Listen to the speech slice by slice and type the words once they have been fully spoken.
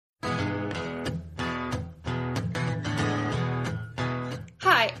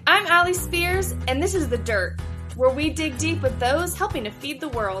I'm Allie Spears, and this is The Dirt, where we dig deep with those helping to feed the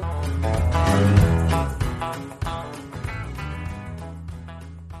world.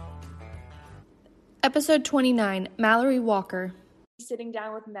 Episode 29, Mallory Walker. Sitting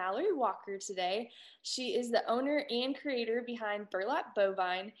down with Mallory Walker today. She is the owner and creator behind Burlap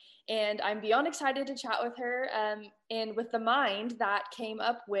Bovine, and I'm beyond excited to chat with her and with the mind that came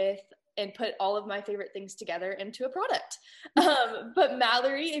up with and put all of my favorite things together into a product. But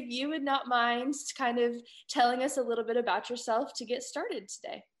Mallory, if you would not mind kind of telling us a little bit about yourself to get started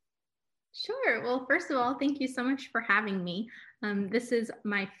today. Sure. Well, first of all, thank you so much for having me. This is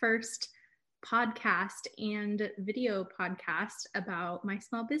my first podcast and video podcast about my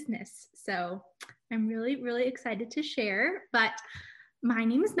small business. So I'm really, really excited to share. But my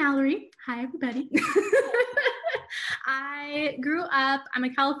name is Mallory. Hi, everybody. I grew up, I'm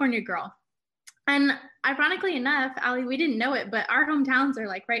a California girl. And ironically enough, Allie, we didn't know it, but our hometowns are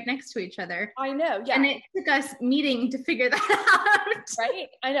like right next to each other. I know, yeah. And it took us meeting to figure that out. Right?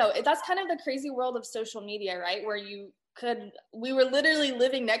 I know. That's kind of the crazy world of social media, right? Where we were literally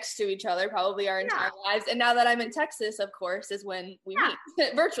living next to each other probably our entire lives. And now that I'm in Texas, of course, is when we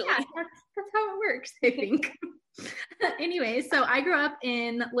meet virtually. Yeah, that's how it works, I think. Anyway, so I grew up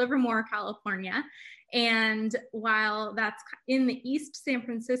in Livermore, California. And while that's in the East San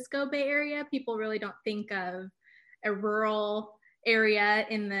Francisco Bay Area, people really don't think of a rural area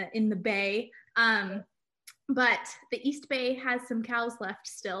in the Bay. But the East Bay has some cows left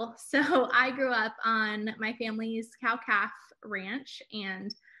still. So I grew up on my family's cow-calf ranch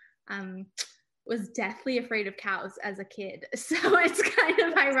and was deathly afraid of cows as a kid. So it's kind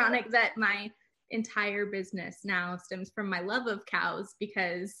of ironic that my entire business now stems from my love of cows,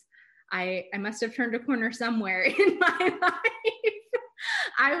 because I must have turned a corner somewhere in my life.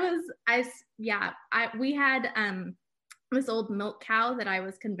 We had this old milk cow that I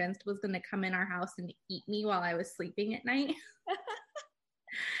was convinced was going to come in our house and eat me while I was sleeping at night.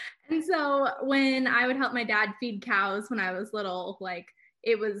 And so when I would help my dad feed cows when I was little, like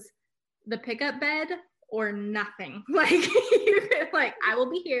it was the pickup bed or nothing. Like, I will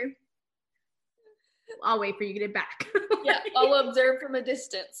be here. I'll wait for you to get back. Yeah, I'll observe from a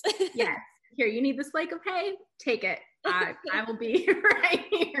distance. Yes. Here, you need this flake of hay? Take it. I will be right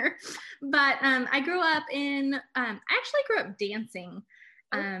here. But I grew up I actually grew up dancing.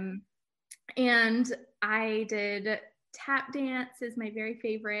 And I did tap dance is my very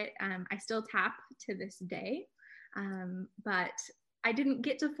favorite. I still tap to this day. But I didn't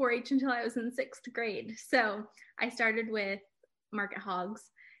get to 4-H until I was in 6th grade. So I started with market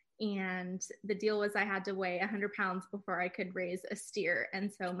hogs. And the deal was I had to weigh 100 pounds before I could raise a steer.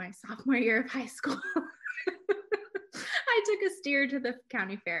 And so my sophomore year of high school, I took a steer to the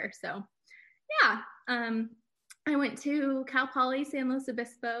county fair. So yeah, I went to Cal Poly San Luis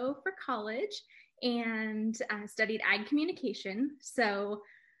Obispo for college and studied ag communication. So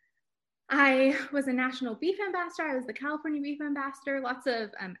I was a national beef ambassador. I was the California beef ambassador, lots of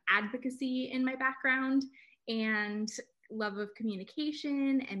advocacy in my background and love of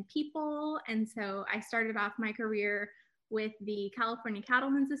communication and people. And so I started off my career with the California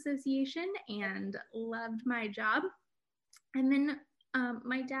Cattlemen's Association and loved my job. And then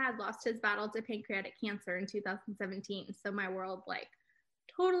my dad lost his battle to pancreatic cancer in 2017. So my world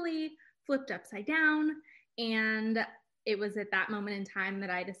totally flipped upside down. And it was at that moment in time that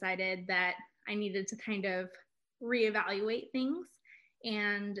I decided that I needed to kind of reevaluate things.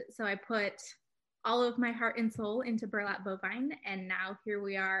 And so I put all of my heart and soul into Burlap Bovine. And now here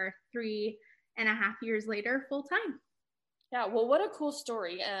we are 3.5 years later, full time. Yeah. Well, what a cool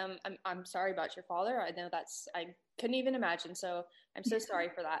story. I'm sorry about your father. I know I couldn't even imagine. So I'm so sorry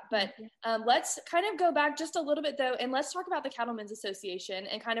for that. But let's kind of go back just a little bit though. And let's talk about the Cattlemen's Association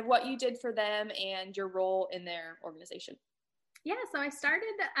and kind of what you did for them and your role in their organization. Yeah, so I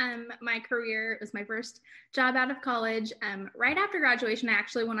started my career, it was my first job out of college. Right after graduation, I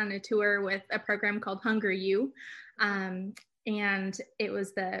actually went on a tour with a program called Hunger U. And it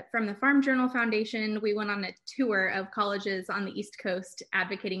was from the Farm Journal Foundation. We went on a tour of colleges on the East Coast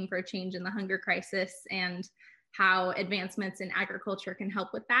advocating for a change in the hunger crisis and how advancements in agriculture can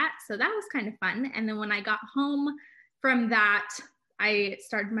help with that. So that was kind of fun. And then when I got home from that, I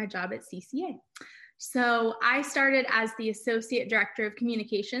started my job at CCA. So I started as the Associate Director of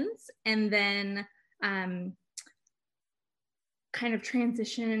Communications and then kind of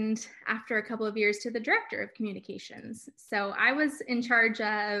transitioned after a couple of years to the Director of Communications. So I was in charge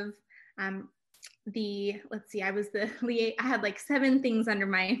of I had 7 things under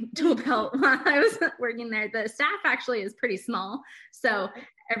my tool belt while I was working there. The staff actually is pretty small. So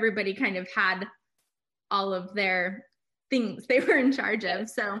everybody kind of had all of their things they were in charge of.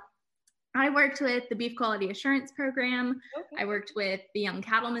 So I worked with the Beef Quality Assurance Program. Okay. I worked with the Young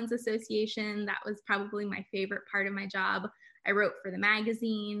Cattlemen's Association. That was probably my favorite part of my job. I wrote for the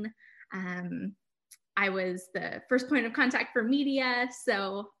magazine. I was the first point of contact for media.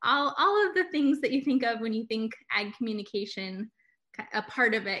 So all of the things that you think of when you think ag communication, a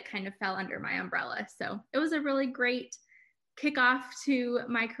part of it kind of fell under my umbrella. So it was a really great kickoff to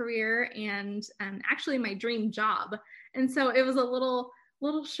my career and actually my dream job. And so it was a little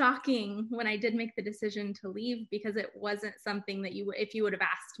shocking when I did make the decision to leave, because it wasn't something that if you would have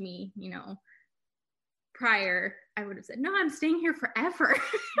asked me, prior, I would have said, no, I'm staying here forever.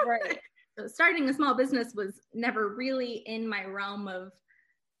 Right. So starting a small business was never really in my realm of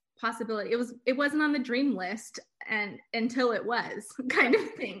possibility. It wasn't on the dream list and until it was, kind of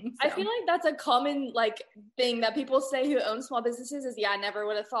thing. So. I feel like that's a common thing that people say who own small businesses is, I never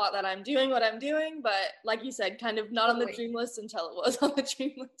would have thought that I'm doing what I'm doing, but like you said, kind of not on the dream list until it was on the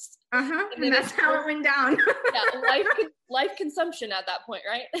dream list. And that's how it went down. Yeah, life consumption at that point,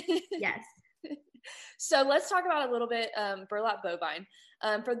 right? Yes. So let's talk about a little bit burlap bovine.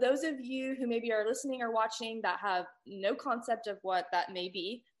 For those of you who maybe are listening or watching that have no concept of what that may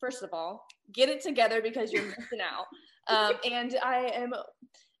be, first of all, get it together because you're missing out. And I am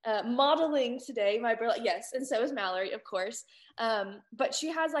modeling today my burlap, yes, and so is Mallory, of course. But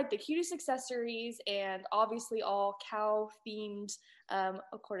she has the cutest accessories and obviously all cow themed,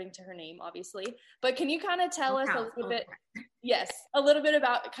 according to her name, obviously. But can you kind of tell us a little bit, yes, a little bit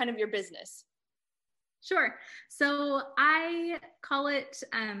about kind of your business? Sure. So I call it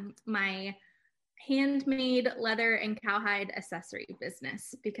my handmade leather and cowhide accessory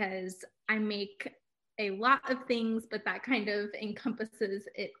business, because I make a lot of things, but that kind of encompasses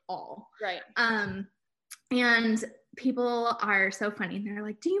it all. Right. And people are so funny. And they're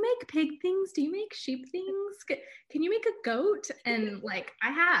like, do you make pig things? Do you make sheep things? Can you make a goat? And I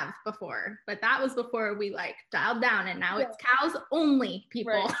have before, but that was before we dialed down, and now it's cows only,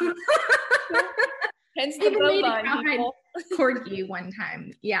 people. Right. Hence the bovine people. Corgi one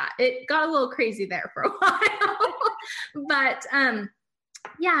time. Yeah, it got a little crazy there for a while. But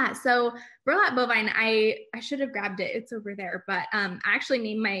yeah, so burlap bovine, I should have grabbed it. It's over there. But I actually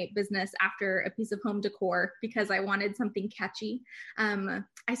named my business after a piece of home decor because I wanted something catchy. I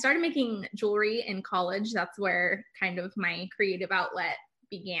started making jewelry in college. That's where kind of my creative outlet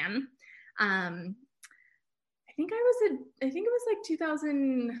began. I think it was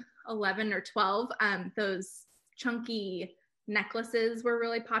 2011 or 12. Those chunky necklaces were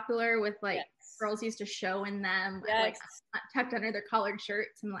really popular with yes. Girls used to show in them, yes. Tucked under their collared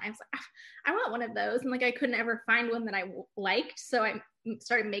shirts. And I was like, I want one of those. And I couldn't ever find one that I liked. So I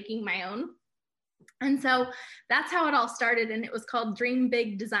started making my own. And so that's how it all started. And it was called Dream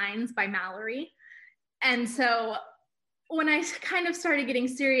Big Designs by Mallory. And so when I kind of started getting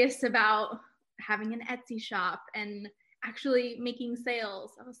serious about having an Etsy shop and actually making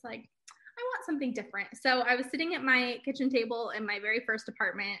sales, I was like, I want something different. So I was sitting at my kitchen table in my very first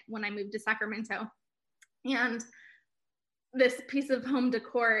apartment when I moved to Sacramento, and this piece of home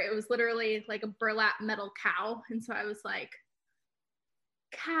decor, it was literally like a burlap metal cow. And so I was like,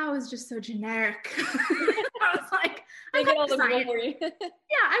 cow is just so generic. I was like, I'm kind of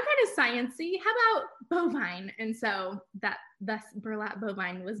sciencey. How about bovine? And so thus burlap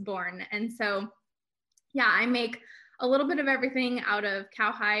bovine was born. And so, yeah, I make a little bit of everything out of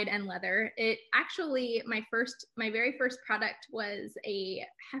cowhide and leather. It actually, my very first product was a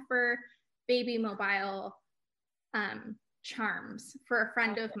heifer baby mobile charms for a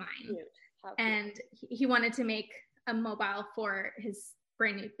friend of mine. And he wanted to make a mobile for his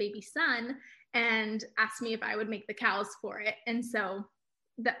brand new baby son and asked me if I would make the cows for it. And so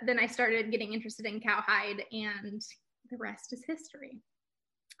then I started getting interested in cowhide, and the rest is history.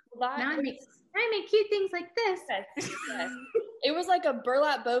 Now I make cute things like this. Yes. It was like a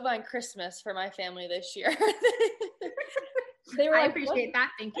burlap bovine Christmas for my family this year. I appreciate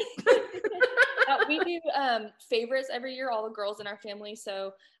that. Thank you. We do favorites every year, all the girls in our family.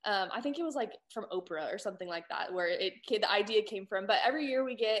 So I think it was from Oprah or something like that, where the idea came from. But every year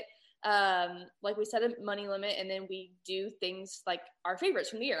we get, we set a money limit, and then we do things like our favorites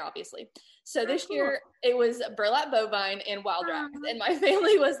from the year, obviously. So this year it was burlap bovine and wild rabbits, and my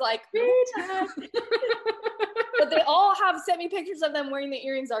family was like, but they all have sent me pictures of them wearing the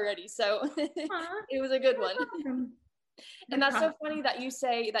earrings already. So it was a good one. And that's so funny that you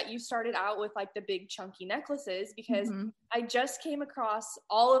say that you started out with the big chunky necklaces, because I just came across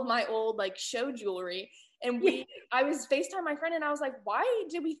all of my old show jewelry, and I was FaceTime my friend, and I was like, why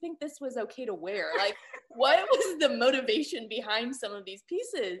did we think this was okay to wear? What was the motivation behind some of these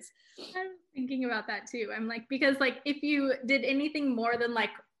pieces? I'm thinking about that too. I'm because if you did anything more than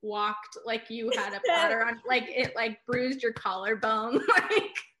walked like you had a platter on, like it like bruised your collarbone,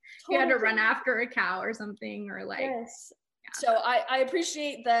 like you had to run after a cow or something, or like. Yes. Yeah. So I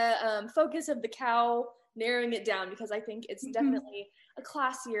appreciate the focus of the cow, narrowing it down, because I think it's definitely a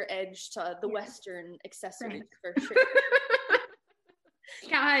classier edge to the Western accessories for sure.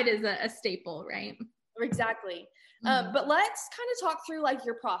 Cowhide is a staple, right? Exactly. But let's kind of talk through like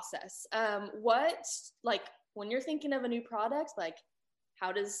your process. What, like when you're thinking of a new product, like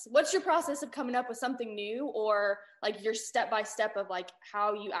what's your process of coming up with something new, or like your step-by-step of like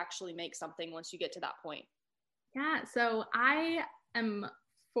how you actually make something once you get to that point? Yeah. So I am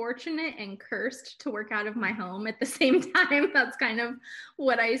fortunate and cursed to work out of my home at the same time. That's kind of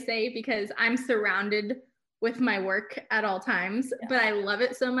what I say, because I'm surrounded with my work at all times, but I love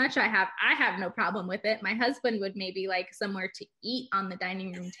it so much. I have no problem with it. My husband would maybe like somewhere to eat on the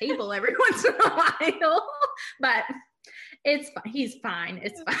dining room table every once in a while, but it's fine. He's fine.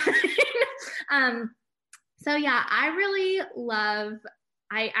 It's fine. So yeah, I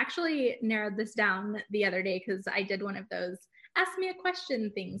actually narrowed this down the other day because I did one of those ask me a question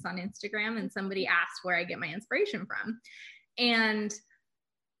things on Instagram, and somebody asked where I get my inspiration from. And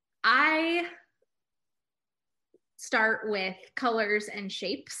I start with colors and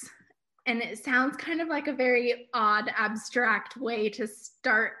shapes. And it sounds kind of like a very odd, abstract way to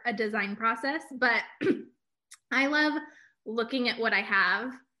start a design process, but I love looking at what I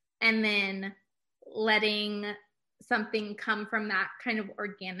have and then letting something come from that kind of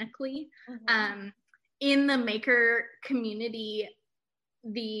organically. In the maker community,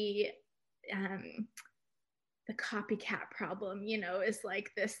 the copycat problem, is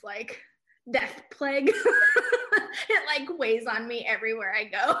like this like death plague. It like weighs on me everywhere I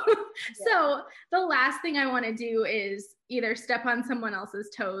go. So the last thing I want to do is either step on someone else's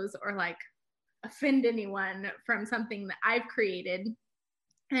toes or like offend anyone from something that I've created.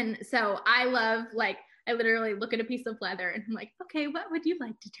 And so I literally look at a piece of leather and I'm like, okay, what would you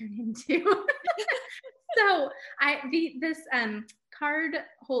like to turn into? So this card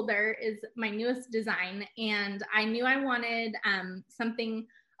holder is my newest design, and I knew I wanted something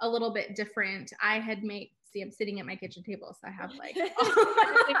a little bit different. I'm sitting at my kitchen table, so I have like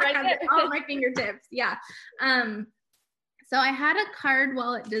all my fingertips. Yeah. So I had a card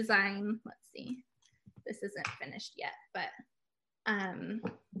wallet design. Let's see. This isn't finished yet, but I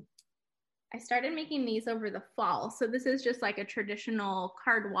started making these over the fall. So this is just like a traditional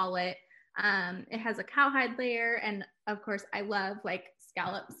card wallet. It has a cowhide layer, and of course I love like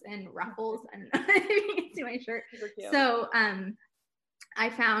scallops and ruffles, and you can see my shirt. So I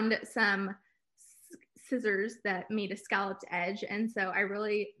found some scissors that made a scalloped edge, and so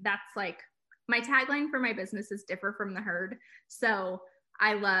that's like my tagline for my business is differ from the herd. So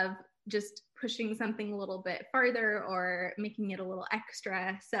I love just pushing something a little bit farther or making it a little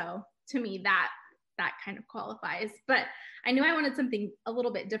extra. So to me, that kind of qualifies. But I knew I wanted something a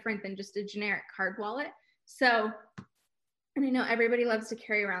little bit different than just a generic card wallet. So, and I know everybody loves to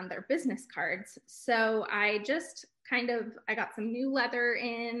carry around their business cards. So I got some new leather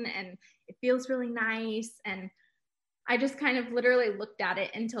in, and it feels really nice. And I just kind of literally looked at it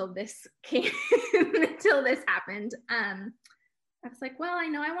until this happened. I was like, well, I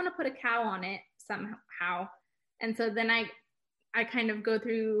know I want to put a cow on it somehow. And so then I kind of go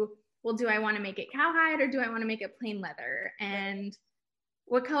through, well, do I want to make it cowhide or do I want to make it plain leather? And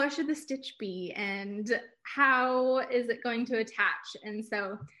what color should the stitch be? And how is it going to attach? And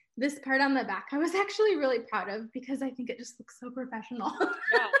so this part on the back, I was actually really proud of, because I think it just looks so professional.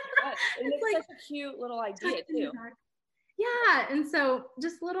 Yeah, and it's like such a cute little idea too. Yeah, and so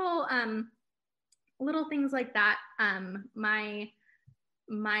just little things like that. My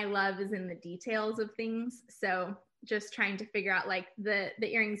love is in the details of things. So just trying to figure out like the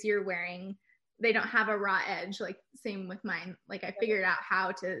earrings you're wearing, they don't have a raw edge, like same with mine. Like I figured out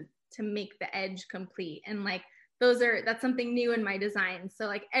how to make the edge complete, and like that's something new in my design. So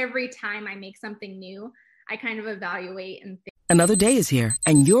like every time I make something new, I kind of evaluate and think. Another day is here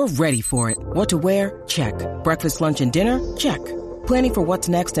and you're ready for it. What to wear? Check. Breakfast, lunch, and dinner? Check. Planning for what's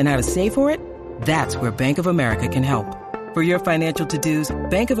next and how to save for it? That's where Bank of America can help. For your financial to-dos,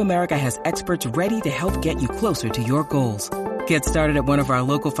 Bank of America has experts ready to help get you closer to your goals. Get started at one of our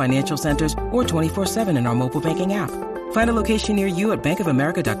local financial centers or 24/7 in our mobile banking app. Find a location near you at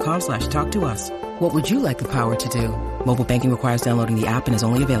bankofamerica.com/talktous. What would you like the power to do? Mobile banking requires downloading the app and is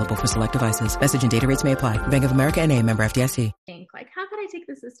only available for select devices. Message and data rates may apply. Bank of America NA, member FDIC. Think like, how could I take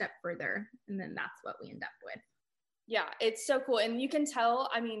this a step further? And then that's what we end up with. Yeah, it's so cool. And you can tell,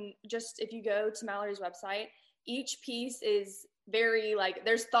 I mean, just if you go to Mallory's website, each piece is very like,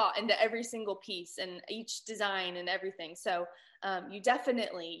 there's thought into every single piece and each design and everything. So you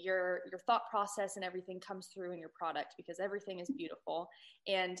definitely, your thought process and everything comes through in your product, because everything is beautiful.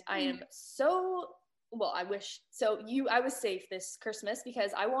 And I am so, well, I was safe this Christmas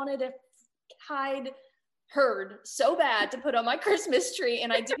because I wanted to hide Herd so bad to put on my Christmas tree,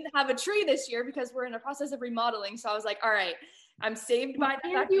 and I didn't have a tree this year because we're in the process of remodeling. So I was like, all right, I'm saved by the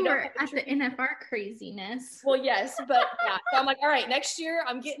fact you were at the NFR craziness. Well, yes, but yeah. So I'm like, all right, next year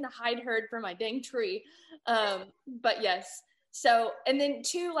I'm getting a hide Herd for my dang tree. But yes. So, and then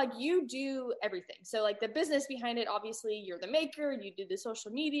too, like, you do everything. So like the business behind it, obviously you're the maker, you do the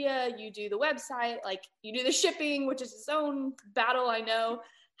social media, you do the website, like you do the shipping, which is its own battle, I know.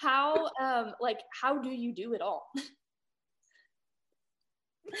 How do you do it all?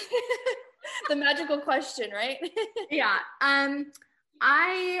 The magical question, right? Yeah.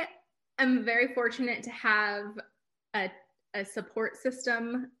 I am very fortunate to have a support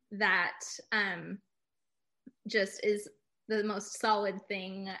system that just is the most solid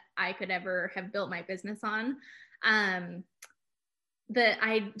thing I could ever have built my business on.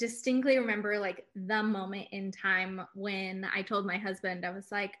 I distinctly remember like the moment in time when I told my husband, I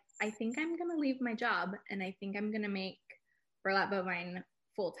was like, I think I'm going to leave my job and I think I'm going to make Burlap Bovine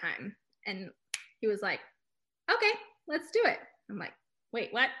full time. And he was like, okay, let's do it. I'm like,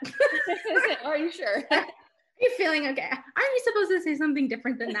 wait, what? Are you sure? Are you feeling okay? Aren't you supposed to say something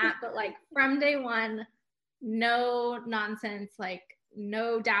different than that? But like from day one, no nonsense, like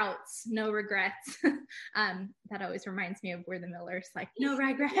no doubts, no regrets. That always reminds me of We're the Millers, like no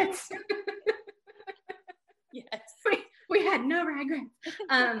regrets. Yes. We had no regrets.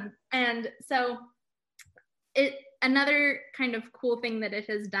 And so another kind of cool thing that it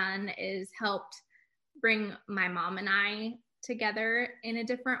has done is helped bring my mom and I together in a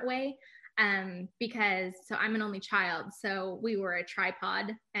different way. Because so I'm an only child, so we were a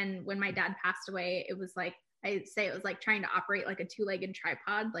tripod. And when my dad passed away, it was like, I say it was like trying to operate like a two-legged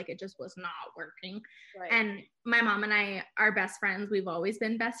tripod. Like it just was not working. Right. And my mom and I are best friends. We've always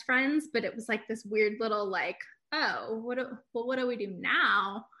been best friends, but it was like this weird little like, oh, what do we do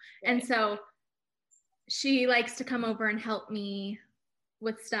now? Right. And so she likes to come over and help me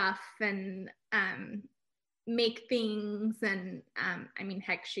with stuff and make things. And I mean,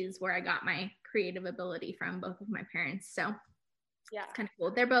 heck, she's where I got my creative ability from, both of my parents. So yeah, it's kind of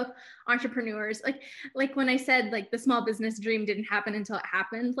cool. They're both entrepreneurs. Like when I said like the small business dream didn't happen until it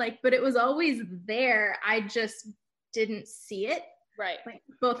happened, like, but it was always there. I just didn't see it. Right. Like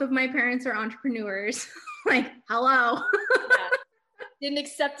both of my parents are entrepreneurs. Like, hello. Yeah. Didn't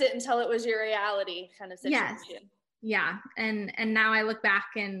accept it until it was your reality kind of situation. Yes. Yeah. And now I look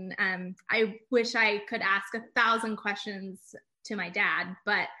back and I wish I could ask 1,000 questions to my dad,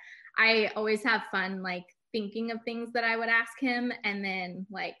 but I always have fun like thinking of things that I would ask him and then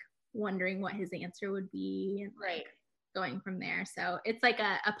like wondering what his answer would be and like going from there. So it's like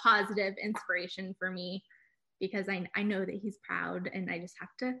a positive inspiration for me because I know that he's proud and I just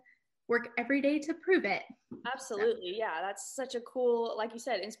have to work every day to prove it. Absolutely. So. Yeah. That's such a cool, like you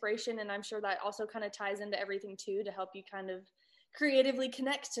said, inspiration. And I'm sure that also kind of ties into everything too, to help you kind of creatively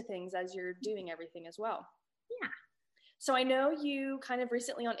connect to things as you're doing everything as well. Yeah. So I know you kind of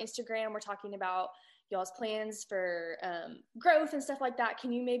recently on Instagram, we're talking about y'all's plans for growth and stuff like that.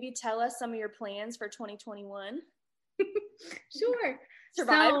 Can you maybe tell us some of your plans for 2021? Sure.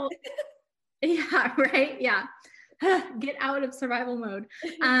 Survive. So, yeah, right. Yeah. Get out of survival mode.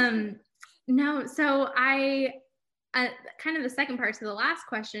 No, so I kind of the second part to the last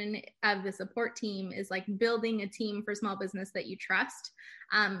question of the support team is like building a team for small business that you trust.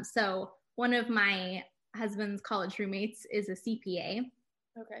 So one of my husband's college roommates is a CPA.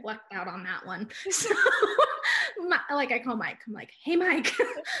 Okay. Lucked out on that one. So like I call Mike, I'm like, hey Mike,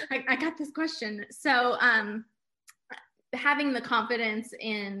 I got this question. So having the confidence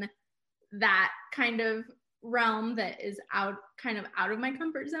in that kind of realm that is out of my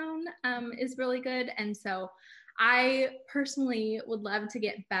comfort zone is really good. And so I personally would love to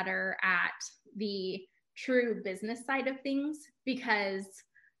get better at the true business side of things, because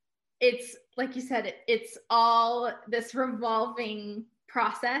it's like you said, it's all this revolving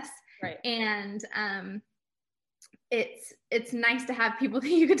process. Right. And it's nice to have people that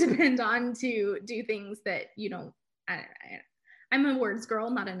you could depend on to do things that you don't. I'm a words girl,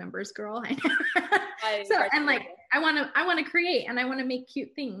 not a numbers girl. And like I want to create and I want to make cute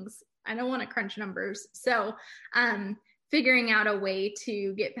things. I don't want to crunch numbers. So figuring out a way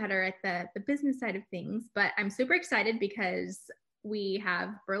to get better at the business side of things. But I'm super excited because we have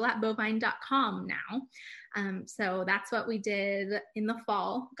burlapbovine.com now. So that's what we did in the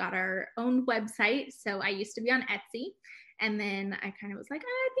fall, got our own website. So I used to be on Etsy, And then I kind of was like,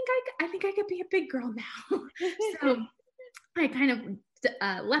 I think I could be a big girl now. So I kind of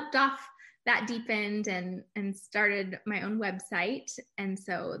leapt off that deep end and started my own website. And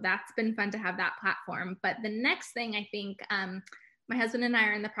so that's been fun to have that platform. But the next thing, I think my husband and I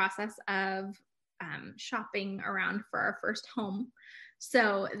are in the process of shopping around for our first home.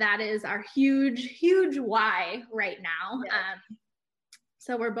 So that is our huge why right now. Yeah.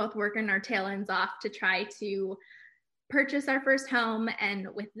 So we're both working our tail ends off to try to purchase our first home. And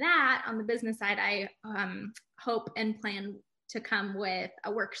with that, on the business side, I hope and plan to come with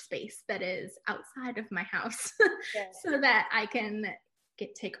a workspace that is outside of my house so that I can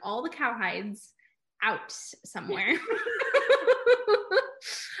take all the cow hides out somewhere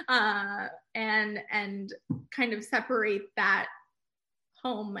and kind of separate that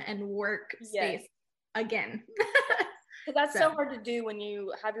home and work space again. Because that's so hard to do when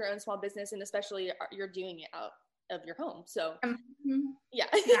you have your own small business, and especially you're doing it out of your home. So yeah.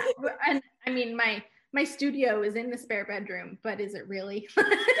 And I mean, my studio is in the spare bedroom, but is it really?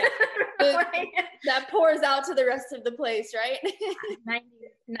 That pours out to the rest of the place, right?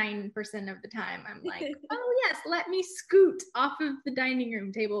 99% of the time, I'm like, oh yes, let me scoot off of the dining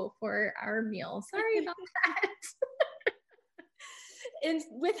room table for our meal. Sorry about that. And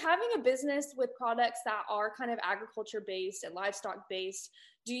with having a business with products that are kind of agriculture based and livestock based,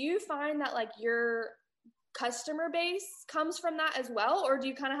 do you find that like your customer base comes from that as well? Or do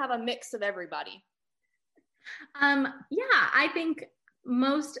you kind of have a mix of everybody? Yeah, I think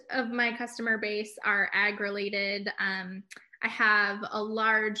most of my customer base are ag related. I have a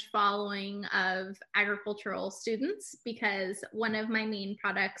large following of agricultural students because one of my main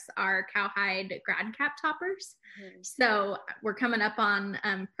products are cowhide grad cap toppers. So we're coming up on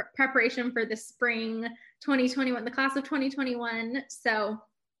preparation for the spring 2021, the class of 2021. So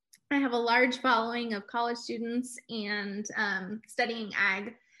I have a large following of college students and studying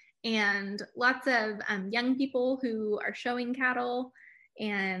ag, and lots of young people who are showing cattle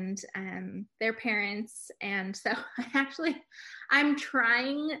and their parents. And so I'm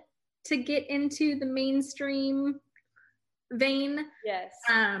trying to get into the mainstream vein. Yes.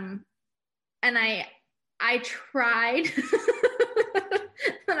 And I tried,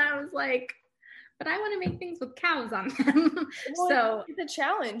 and I was like, but I want to make things with cows on them. Well, so it's a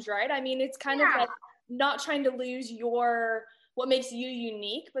challenge, right? I mean, it's kind of like not trying to lose what makes you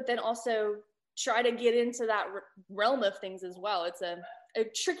unique, but then also try to get into that realm of things as well. It's a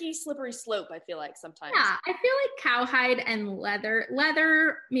tricky, slippery slope, I feel like sometimes. Yeah, I feel like cowhide and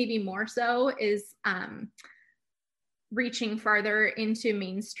leather maybe more so is reaching farther into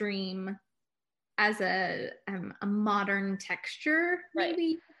mainstream as a modern texture, maybe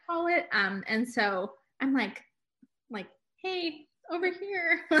you could call it. And so I'm like, hey, over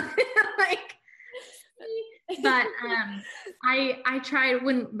here, like. But I tried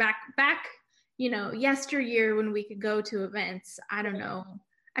when back yesteryear when we could go to events. I don't know.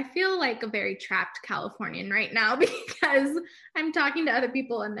 I feel like a very trapped Californian right now because I'm talking to other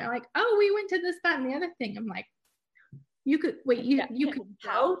people and they're like, "Oh, we went to this, that, and the other thing." I'm like, "You could wait. You could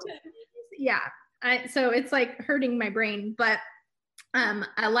go to these?" Yeah. So it's like hurting my brain. But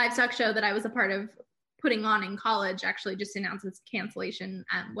a livestock show that I was a part of putting on in college actually just announced its cancellation.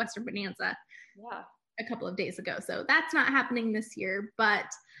 Western Bonanza. Yeah. A couple of days ago. So that's not happening this year,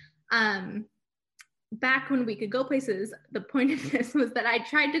 but back when we could go places, the point of this was that I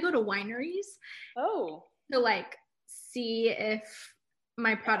tried to go to wineries. Oh. To like see if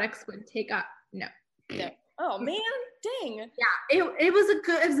my products would take up. No. Oh man, dang. Yeah, it was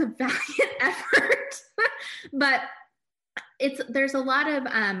a valiant effort. But there's a lot of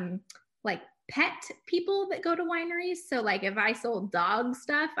like pet people that go to wineries. So like if I sold dog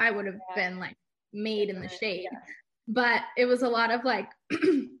stuff, I would have been like made in the shade. But it was a lot of like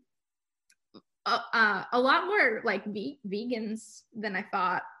a lot more like vegans than I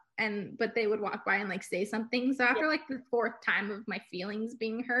thought, but they would walk by and like say something. So after like the fourth time of my feelings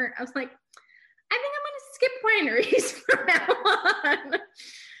being hurt, I was like, I think I'm gonna skip wineries from now on.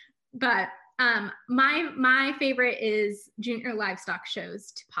 But my favorite is junior livestock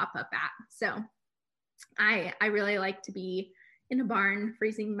shows to pop up at. So I really like to be in a barn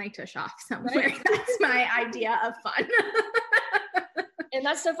freezing my tush off somewhere. Right. That's my idea of fun. And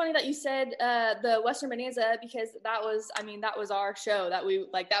that's so funny that you said the Western Bonanza, because that was our show that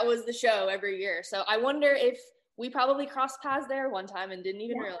that was the show every year. So I wonder if we probably crossed paths there one time and didn't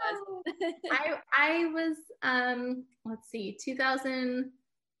even realize it. I was, let's see,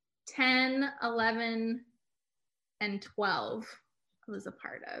 2010, 11, and 12 I was a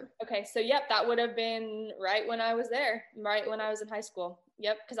part of. Okay, so yep, that would have been right when I was there, right when I was in high school.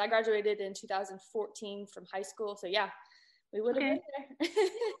 Yep, because I graduated in 2014 from high school. So yeah, We would have been there.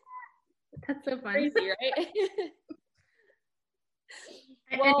 That's so fun. Crazy, right?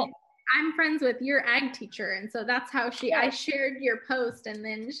 Well, I'm friends with your ag teacher, and so that's how I shared your post, and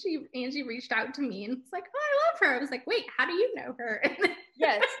then Angie reached out to me and was like, oh, I love her. I was like, wait, how do you know her?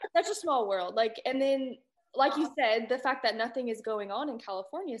 Yes, such a small world. And then, like you said, the fact that nothing is going on in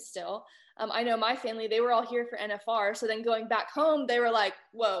California still. I know my family, they were all here for NFR. So then going back home, they were like,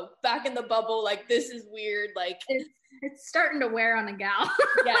 whoa, back in the bubble. Like, this is weird. Like, it's starting to wear on a gal.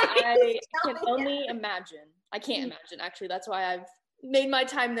 Yeah, I can only imagine. I can't imagine, actually. That's why I've made my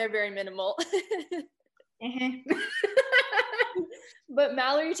time there very minimal. But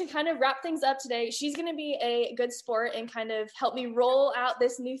Mallory, to kind of wrap things up today, she's going to be a good sport and kind of help me roll out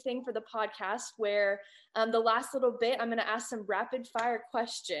this new thing for the podcast where the last little bit, I'm going to ask some rapid fire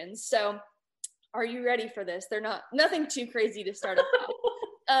questions. So are you ready for this? They're nothing too crazy to start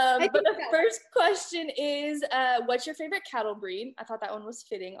off. But the first question is, what's your favorite cattle breed? I thought that one was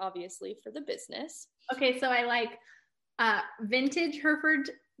fitting, obviously, for the business. Okay, so I like vintage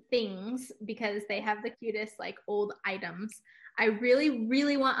Hereford things because they have the cutest like old items. I really,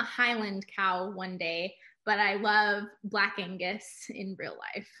 really want a Highland cow one day, but I love Black Angus in real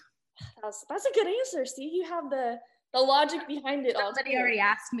life. That's a good answer. See, you have the logic behind it all. Somebody already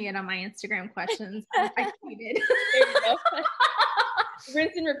asked me it on my Instagram questions. I tweeted. There you go.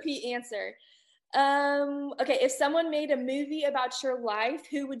 Rinse and repeat answer. Okay, if someone made a movie about your life,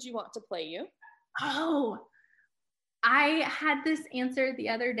 who would you want to play you? Oh, I had this answer the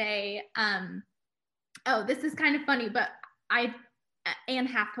other day. This is kind of funny, but Anne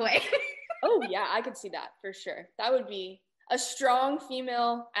Hathaway. Oh yeah, I could see that for sure. That would be a strong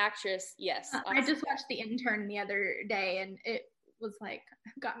female actress. Yes. I just watched The Intern the other day and it was like,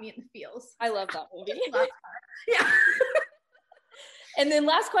 got me in the feels. I love that movie. Yeah. And then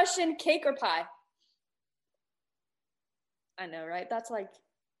last question, cake or pie? I know, right? That's like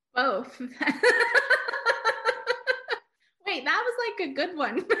both. Wait, that was like a good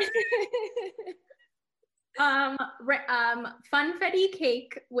one. Funfetti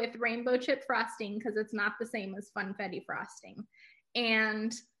cake with rainbow chip frosting because it's not the same as Funfetti frosting,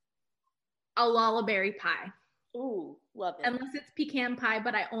 and a Lullaberry pie. Ooh, love it. Unless it's pecan pie,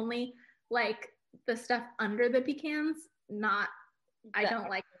 but I only like the stuff under the pecans, not I don't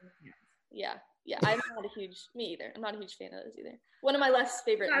like pecans. Yeah, I'm not a huge fan of those either. One of my less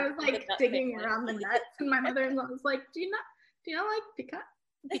favorite. I was like digging around the nuts, and my mother-in-law was like, "Do you not like pecan?"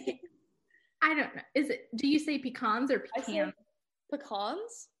 I don't know. Do you say pecans or pecans?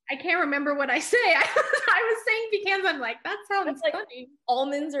 Pecans? I can't remember what I say. I was saying pecans. I'm like, that sounds like funny.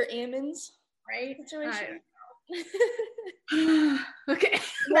 Almonds or almonds, right? Situation. Okay.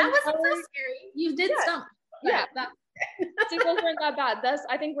 That wasn't so scary. You did stump. Yeah. See, those weren't that bad.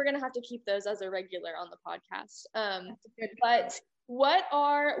 I think we're going to have to keep those as a regular on the podcast. But what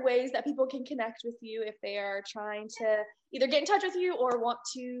are ways that people can connect with you if they are trying to either get in touch with you or want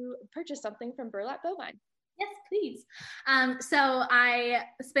to purchase something from Burlap Bovine? Yes, please. So I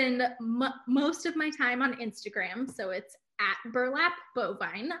spend most of my time on Instagram. So it's at Burlap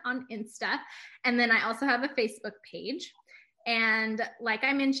Bovine on Insta. And then I also have a Facebook page. And like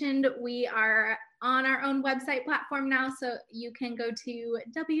I mentioned, we are on our own website platform now. So you can go to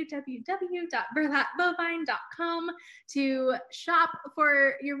www.burlapbovine.com to shop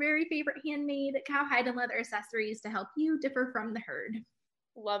for your very favorite handmade cowhide and leather accessories to help you differ from the herd.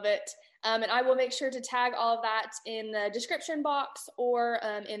 Love it. And I will make sure to tag all of that in the description box or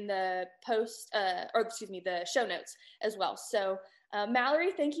in the the show notes as well. So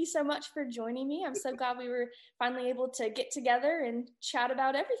Mallory, thank you so much for joining me. I'm so glad we were finally able to get together and chat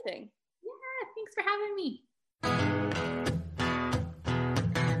about everything. Yeah, thanks for having me.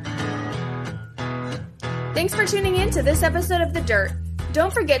 Thanks for tuning in to this episode of The Dirt.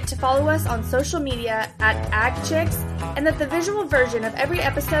 Don't forget to follow us on social media at AgChicks, and that the visual version of every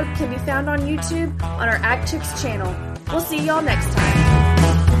episode can be found on YouTube on our AgChicks channel. We'll see y'all next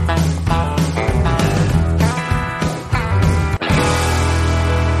time.